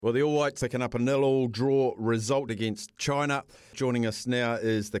Well, the All Whites picking up a 0-0 draw result against China. Joining us now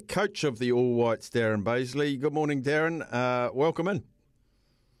is the coach of the All Whites, Darren Bazeley. Good morning, Darren. Welcome in.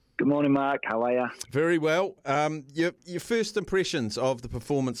 Good morning, Mark. How are you? Very well. Your first impressions of the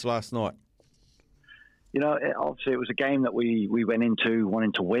performance last night? You know, obviously it was a game that we went into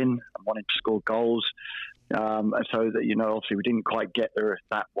wanting to win and wanting to score goals. And so that, you know, obviously we didn't quite get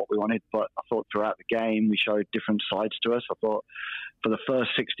what we wanted, but I thought throughout the game we showed different sides to us. I thought for the first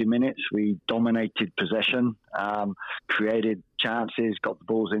 60 minutes we dominated possession, created chances, got the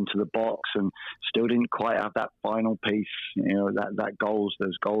balls into the box, and still didn't quite have that final piece, you know,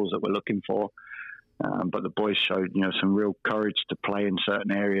 those goals that we're looking for. But the boys showed, you know, some real courage to play in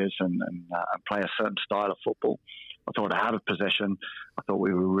certain areas and play a certain style of football. I thought out of possession, I thought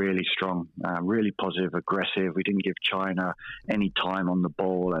we were really strong, really positive, aggressive. We didn't give China any time on the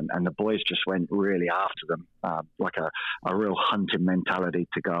ball, and the boys just went really after them, like a real hunting mentality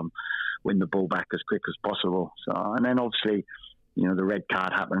to go and win the ball back as quick as possible. So, and then obviously, you know, the red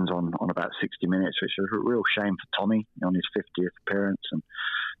card happens on about 60 minutes, which is a real shame for Tommy on his 50th appearance. And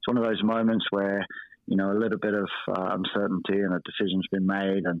it's one of those moments where, you know, a little bit of uncertainty and a decision's been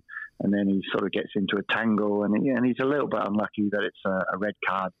made, and then he sort of gets into a tangle, and he's a little bit unlucky that it's a red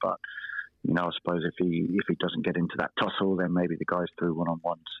card. But, you know, I suppose if he doesn't get into that tussle, then maybe the guy's through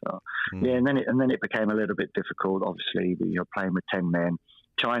one-on-one. So yeah, and then it became a little bit difficult. Obviously, you're playing with 10 men.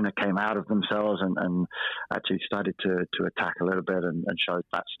 China came out of themselves and actually started to attack a little bit and showed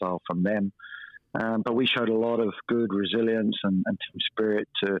that style from them. But we showed a lot of good resilience and team spirit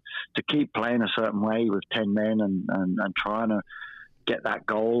to keep playing a certain way with 10 men and trying to get that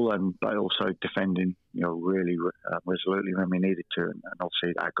goal, but also defending, you know, really resolutely when we needed to. And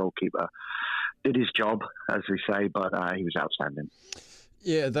obviously our goalkeeper did his job, as we say, but he was outstanding.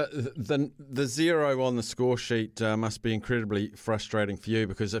 Yeah, the zero on the score sheet must be incredibly frustrating for you,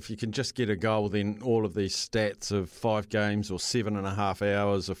 because if you can just get a goal, then all of these stats of 5 games or 7.5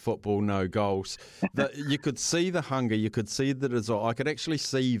 hours of football, no goals, you could see the hunger, you could see the desire. I could actually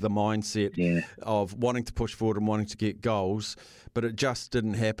see the mindset of wanting to push forward and wanting to get goals, but it just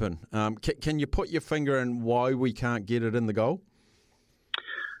didn't happen. Can you put your finger in why we can't get it in the goal?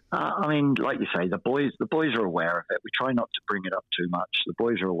 I mean, like you say, the boys are aware of it. We try not to bring it up too much. The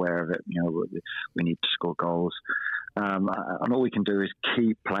boys are aware of it. You know, we need to score goals, and all we can do is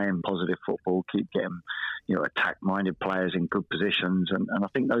keep playing positive football, keep getting, you know, attack-minded players in good positions, and I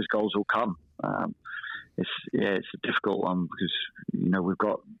think those goals will come. It's a difficult one because, you know, we've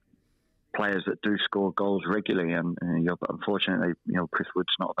got players that do score goals regularly, and unfortunately, you know, Chris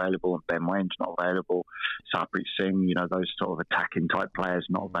Wood's not available and Ben Wayne's not available. Sarpreet Singh, you know, those sort of attacking type players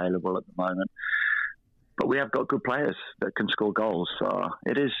not available at the moment. But we have got good players that can score goals. So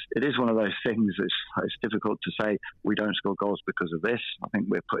it is one of those things. It's difficult to say we don't score goals because of this. I think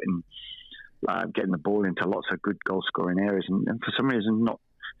we're getting the ball into lots of good goal scoring areas, and for some reason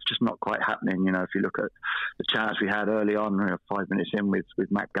it's just not quite happening. You know, if you look at the chance we had early on, 5 minutes in with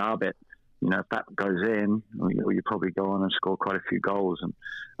Matt Garbutt, you know, if that goes in, you probably go on and score quite a few goals. And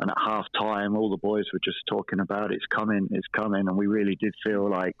at half time, all the boys were just talking about it's coming. And we really did feel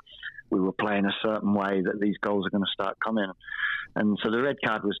like we were playing a certain way that these goals are going to start coming. And so the red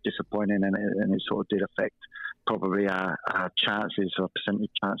card was disappointing, and it sort of did affect probably our chances or percentage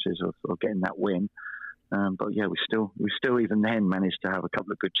chances of getting that win. But yeah, we still even then managed to have a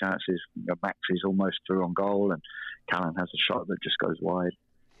couple of good chances. You know, Max is almost through on goal, and Callan has a shot that just goes wide.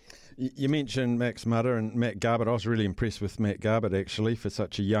 You mentioned Max Mutter and Matt Garbutt. I was really impressed with Matt Garbutt, actually, for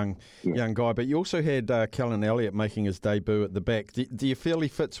such a young guy. But you also had Callan Elliott making his debut at the back. Do you feel he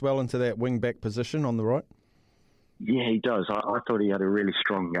fits well into that wing-back position on the right? Yeah, he does. I thought he had a really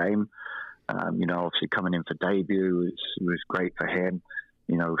strong game. You know, obviously coming in for debut was great for him.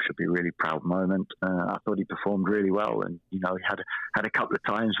 You know, should be a really proud moment. I thought he performed really well, and you know, he had a couple of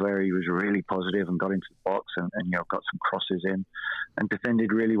times where he was really positive and got into the box and you know, got some crosses in, and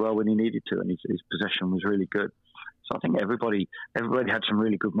defended really well when he needed to, and his possession was really good. So I think everybody had some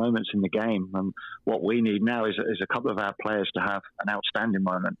really good moments in the game, and what we need now is a couple of our players to have an outstanding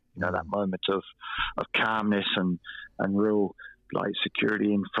moment. You know, that moment of calmness and real, like,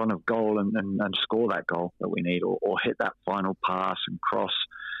 security in front of goal and score that goal that we need, or hit that final pass and cross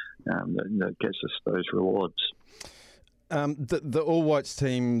that gets us those rewards. The All Whites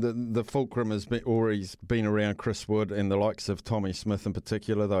team, the fulcrum has always been around Chris Wood and the likes of Tommy Smith in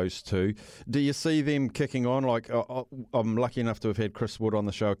particular, those two. Do you see them kicking on? Like, I'm lucky enough to have had Chris Wood on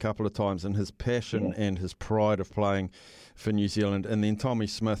the show a couple of times, and his passion and his pride of playing for New Zealand. And then Tommy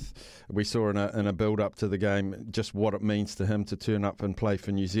Smith, we saw in a build-up to the game just what it means to him to turn up and play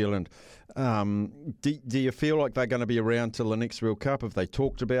for New Zealand. Do you feel like they're going to be around till the next World Cup? Have they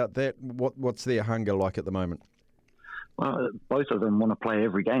talked about that? What's their hunger like at the moment? Well, both of them want to play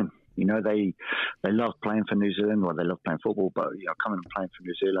every game. You know, they love playing for New Zealand, or they love playing football, but coming and playing for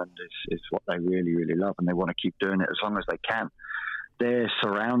New Zealand is what they really, really love, and they want to keep doing it as long as they can. They're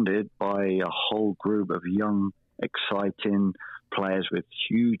surrounded by a whole group of young, exciting players with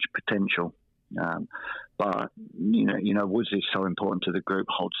huge potential. But Woods is so important to the group,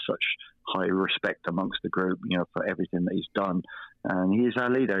 holds such high respect amongst the group, for everything that he's done, and he is our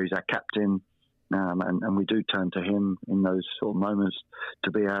leader. He's our captain. And we do turn to him in those sort of moments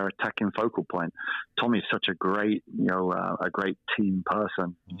to be our attacking focal point. Tommy's such a great, a great team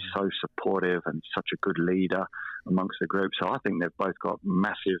person. He's so supportive and such a good leader amongst the group. So I think they've both got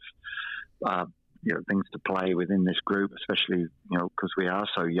massive, things to play within this group, especially, because we are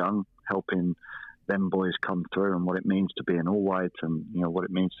so young, helping them boys come through and what it means to be an All White and, what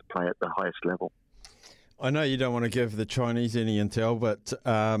it means to play at the highest level. I know you don't want to give the Chinese any intel, but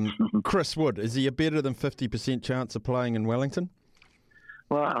Chris Wood, is he a better than 50% chance of playing in Wellington?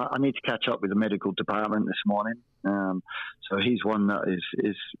 Well, I need to catch up with the medical department this morning. So he's one that is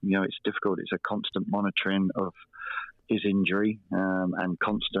it's difficult. It's a constant monitoring of his injury and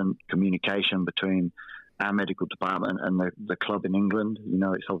constant communication between our medical department and the club in England.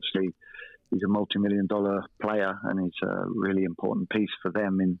 It's obviously... He's a multi-million-dollar player, and he's a really important piece for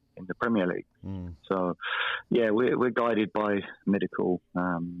them in the Premier League. So, we're guided by medical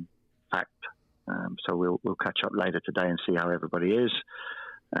fact. So we'll catch up later today and see how everybody is,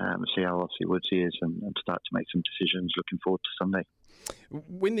 see how obviously Woodsy is, and start to make some decisions. Looking forward to Sunday.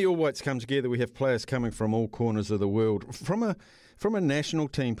 When the All Whites come together, we have players coming from all corners of the world. From a national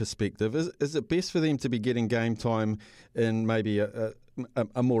team perspective, is it best for them to be getting game time in maybe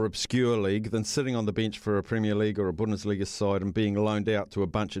a more obscure league than sitting on the bench for a Premier League or a Bundesliga side and being loaned out to a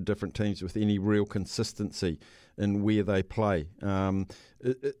bunch of different teams with any real consistency in where they play?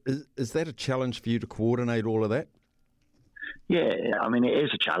 Is that a challenge for you to coordinate all of that? Yeah, I mean, it is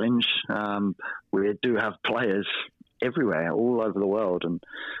a challenge. We do have players everywhere, all over the world. And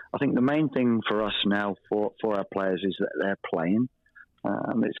I think the main thing for us now for our players is that they're playing.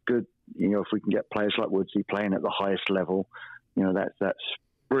 It's good, if we can get players like Woodsy playing at the highest level, that's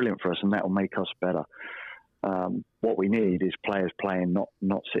brilliant for us, and that will make us better. What we need is players playing,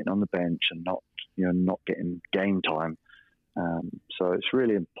 not sitting on the bench and not getting game time. So it's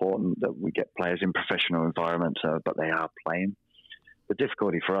really important that we get players in professional environments, but they are playing. The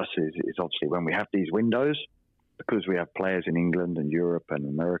difficulty for us is obviously when we have these windows, because we have players in England and Europe and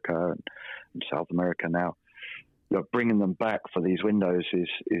America and South America now, bringing them back for these windows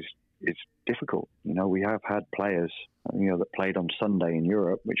is difficult. We have had players, that played on Sunday in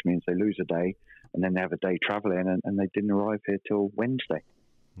Europe, which means they lose a day and then they have a day travelling and they didn't arrive here till Wednesday.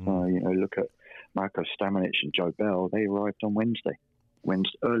 Look at Marko Stamanic and Joe Bell. They arrived on Wednesday,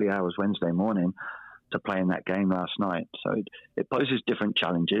 early hours Wednesday morning to play in that game last night. So it poses different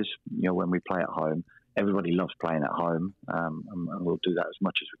challenges, when we play at home. Everybody loves playing at home, and we'll do that as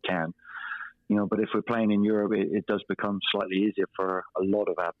much as we can. But if we're playing in Europe, it does become slightly easier for a lot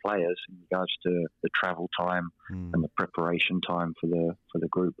of our players in regards to the travel time and the preparation time for the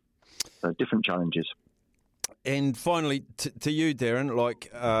group. So different challenges. And finally, to you, Darren,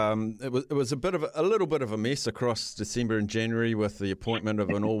 it was a little bit of a mess across December and January with the appointment of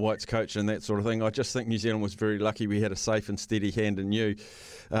an All Whites coach and that sort of thing. I just think New Zealand was very lucky we had a safe and steady hand in you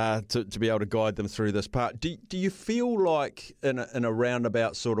to be able to guide them through this part. Do you feel like in a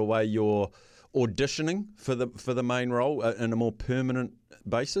roundabout sort of way you're auditioning for the main role in a more permanent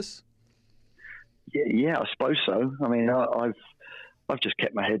basis? Yeah, I suppose so. I mean, I've just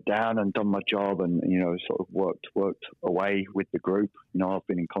kept my head down and done my job and, sort of worked away with the group. I've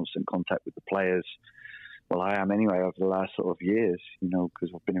been in constant contact with the players. Well, I am anyway over the last sort of years, because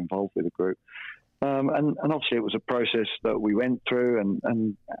I've been involved with the group. And obviously it was a process that we went through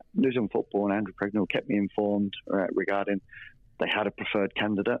and New Zealand Football and Andrew Pregnell kept me informed regarding they had a preferred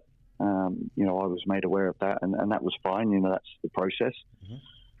candidate. I was made aware of that and that was fine. That's the process.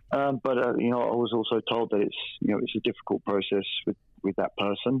 Mm-hmm. But I was also told that it's a difficult process with that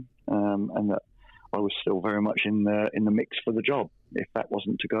person, and that I was still very much in the mix for the job. If that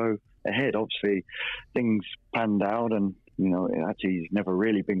wasn't to go ahead, obviously things panned out, and it actually has never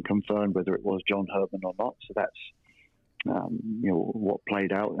really been confirmed whether it was John Herman or not. So what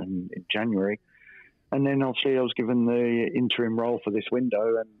played out in January. And then obviously I was given the interim role for this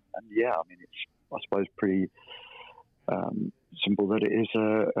window, and yeah, I mean, it's, I suppose, pretty simple that it is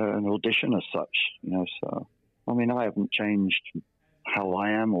an audition as such, So, I mean, I haven't changed how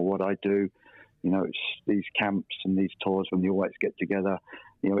I am or what I do. It's these camps and these tours when the All Whites get together.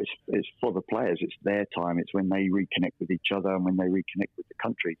 It's for the players. It's their time. It's when they reconnect with each other and when they reconnect with the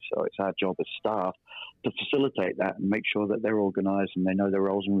country. So it's our job as staff to facilitate that and make sure that they're organised and they know their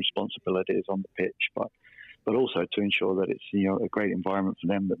roles and responsibilities on the pitch. But also to ensure that it's a great environment for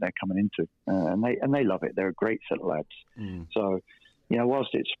them that they're coming into, and they love it. They're a great set of lads. So whilst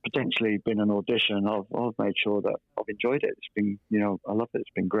it's potentially been an audition, I've made sure that I've enjoyed it. It's been I love it. It's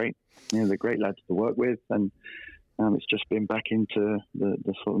been great. They're great lads to work with, and it's just been back into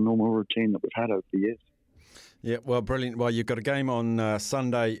the sort of normal routine that we've had over the years. Yeah, well, brilliant. Well, you've got a game on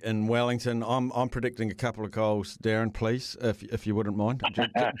Sunday in Wellington. I'm predicting a couple of goals, Darren, please, if you wouldn't mind.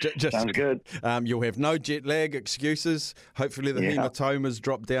 Just, sounds good. You'll have no jet lag excuses. Hopefully the hematomas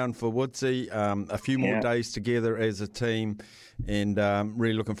drop down for Woodsy. A few more days together as a team, and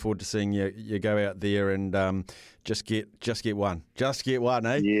really looking forward to seeing you go out there and just get one. Just get one,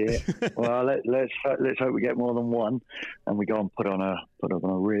 eh? Yeah. Well, let's hope we get more than one, and we go and put on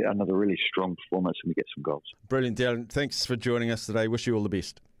another really strong performance, and we get some goals. Brilliant, Darren. Thanks for joining us today. Wish you all the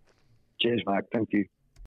best. Cheers, Mark. Thank you.